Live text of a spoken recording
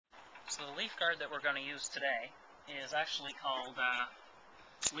So the leaf guard that we're going to use today is actually called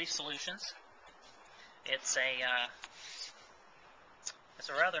Leaf Solutions. It's a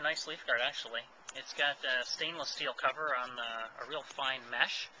rather nice leaf guard actually. It's got a stainless steel cover on a real fine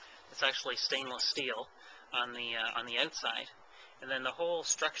mesh. It's actually stainless steel on the outside, and then the whole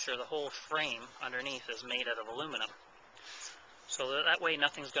structure, the whole frame underneath is made out of aluminum. So that way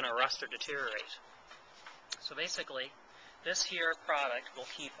nothing's going to rust or deteriorate. So basically, this here product will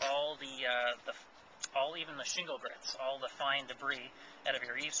keep all even the shingle grits, all the fine debris out of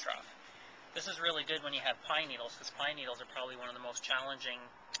your eaves trough. This is really good when you have pine needles, because pine needles are probably one of the most challenging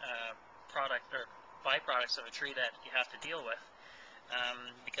byproducts of a tree that you have to deal with,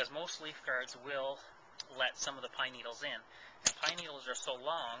 because most leaf guards will let some of the pine needles in. And pine needles are so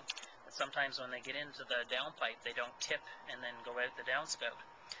long that sometimes when they get into the downpipe, they don't tip and then go out the downspout.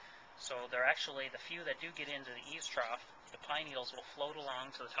 So they're actually, the few that do get into the eaves trough, the pine needles will float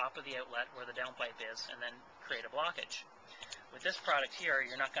along to the top of the outlet where the downpipe is and then create a blockage. With this product here,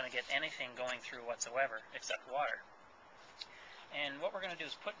 you're not going to get anything going through whatsoever except water. And what we're going to do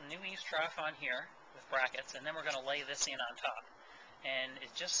is put a new eaves trough on here with brackets, and then we're going to lay this in on top. And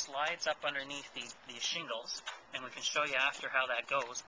it just slides up underneath these shingles, and we can show you after how that goes.